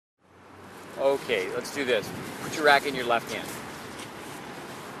Okay, let's do this. Put your racket in your left hand.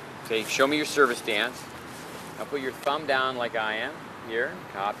 Okay, show me your service stance. Now put your thumb down like I am here,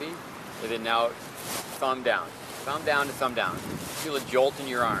 copy, and then now thumb down to thumb down. Feel a jolt in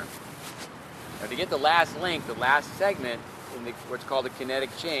your arm. Now to get the last link, the last segment in what's called the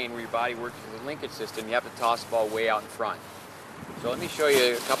kinetic chain, where your body works as a linkage system, you have to toss the ball way out in front. So let me show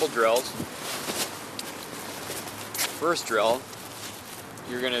you a couple drills. First drill,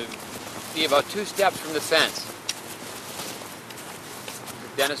 you're going to be about 2 steps from the fence.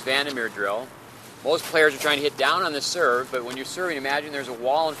 The Dennis Vandermeer drill. Most players are trying to hit down on the serve, but when you're serving, imagine there's a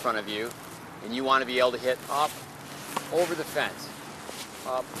wall in front of you, and you want to be able to hit up over the fence.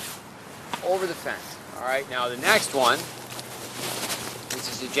 Up over the fence. All right, now the next one, this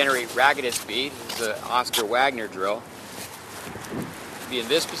is to generate racket hit speed. This is the Oscar Wagner drill. Be in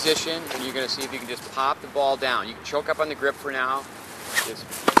this position, and you're going to see if you can just pop the ball down. You can choke up on the grip for now. Just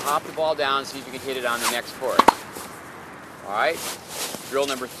pop the ball down and see if you can hit it on the next course. All right, drill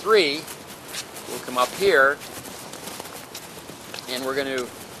number 3. We'll come up here, and we're going to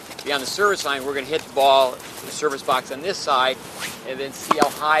be on the service line. We're going to hit the ball, the service box on this side, and then see how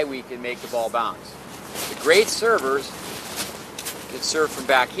high we can make the ball bounce. The great servers can serve from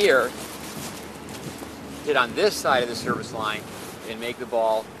back here, hit on this side of the service line, and make the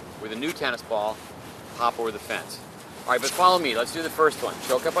ball, with a new tennis ball, pop over the fence. All right, but follow me. Let's do the first one.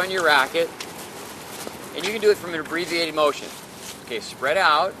 Choke up on your racket, and you can do it from an abbreviated motion. Okay, spread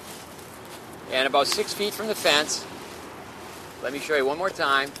out, and about 6 feet from the fence. Let me show you one more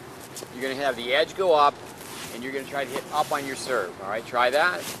time. You're going to have the edge go up, and you're going to try to hit up on your serve. All right, try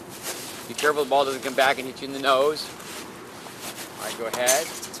that. Be careful the ball doesn't come back and hit you in the nose. All right, go ahead.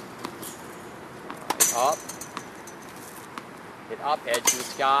 Hit up. Hit up, edge to the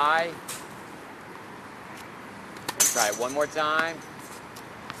sky. And try it one more time.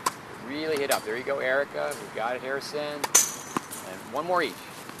 Really hit up. There you go, Erica. We've got it, Harrison. And one more each.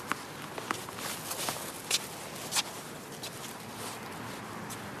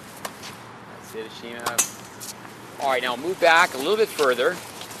 That's it, Ashima. All right, now move back a little bit further.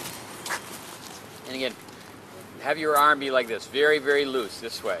 And again, have your arm be like this, very, very loose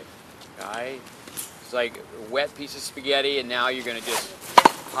this way. Okay? It's like a wet piece of spaghetti, and now you're going to just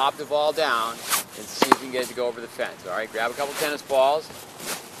pop the ball down and see if you can get it to go over the fence. All right, grab a couple tennis balls.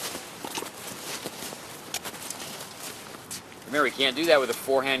 Remember, you can't do that with a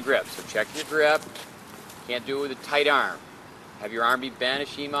forehand grip, so check your grip. Can't do it with a tight arm. Have your arm be bent,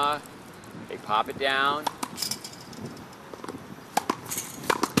 Ashima. Okay, pop it down.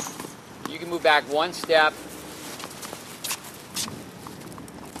 You can move back 1 step.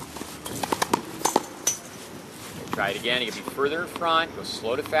 Okay, try it again. You can be further in front. Go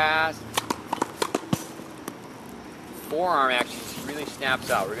slow to fast. Forearm action really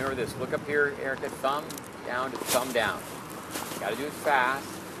snaps out. Remember this. Look up here, Erica. Thumb down to thumb down. Got to do it fast.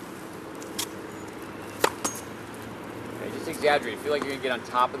 Okay, just exaggerate. Feel like you're going to get on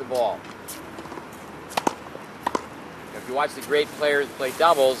top of the ball. Now, if you watch the great players play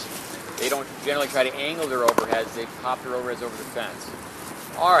doubles, they don't generally try to angle their overheads. They pop their overheads over the fence.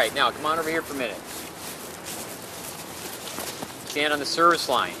 All right, now come on over here for a minute. Stand on the service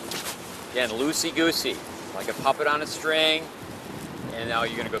line. Again, loosey-goosey, like a puppet on a string. And now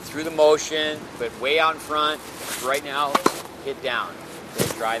you're going to go through the motion, but way out in front. Right now, hit down. Okay,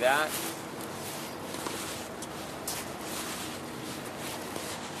 try that.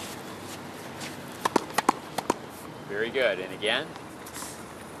 Very good. And again.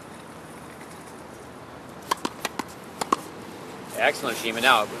 Excellent, Shima.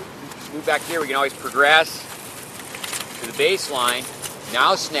 Now, move back here. We can always progress to the baseline.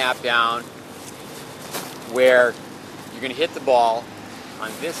 Now snap down where you're going to hit the ball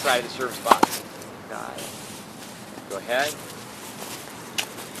on this side of the service box. Got it. Go ahead.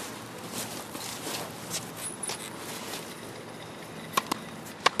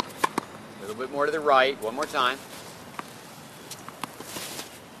 A little bit more to the right. One more time.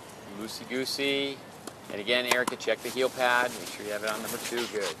 Loosey-goosey. And again, Erica, check the heel pad. Make sure you have it on number 2.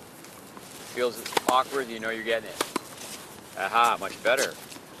 Good. If it feels awkward, you know you're getting it. Aha, much better.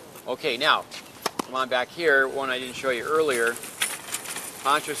 Okay, now, come on back here. One I didn't show you earlier.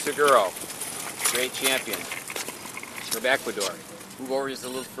 Pancho Seguro, great champion from Ecuador. Move over just a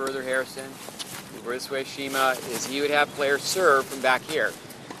little further, Harrison. Move over this way, Shima. Is he would have players serve from back here.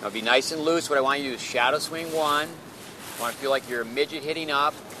 Now be nice and loose. What I want you to do is shadow swing 1. I want to feel like you're a midget hitting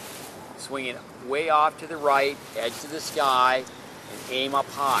up, swinging way off to the right, edge to the sky, and aim up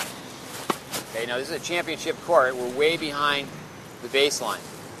high. Okay, now this is a championship court. We're way behind the baseline.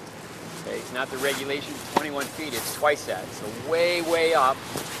 Okay, it's not the regulation 21 feet, it's twice that. So way, way up.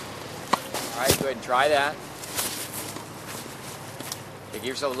 All All right, go ahead and try that. Okay, give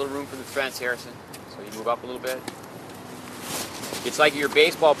yourself a little room from the fence, Harrison. So you move up a little bit. It's like you're a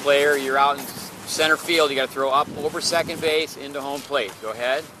baseball player. You're out in center field. You got to throw up over second base into home plate. Go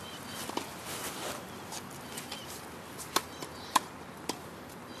ahead.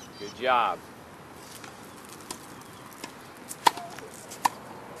 Good job.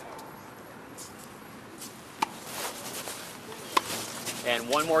 And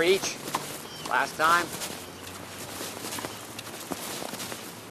one more each. Last time.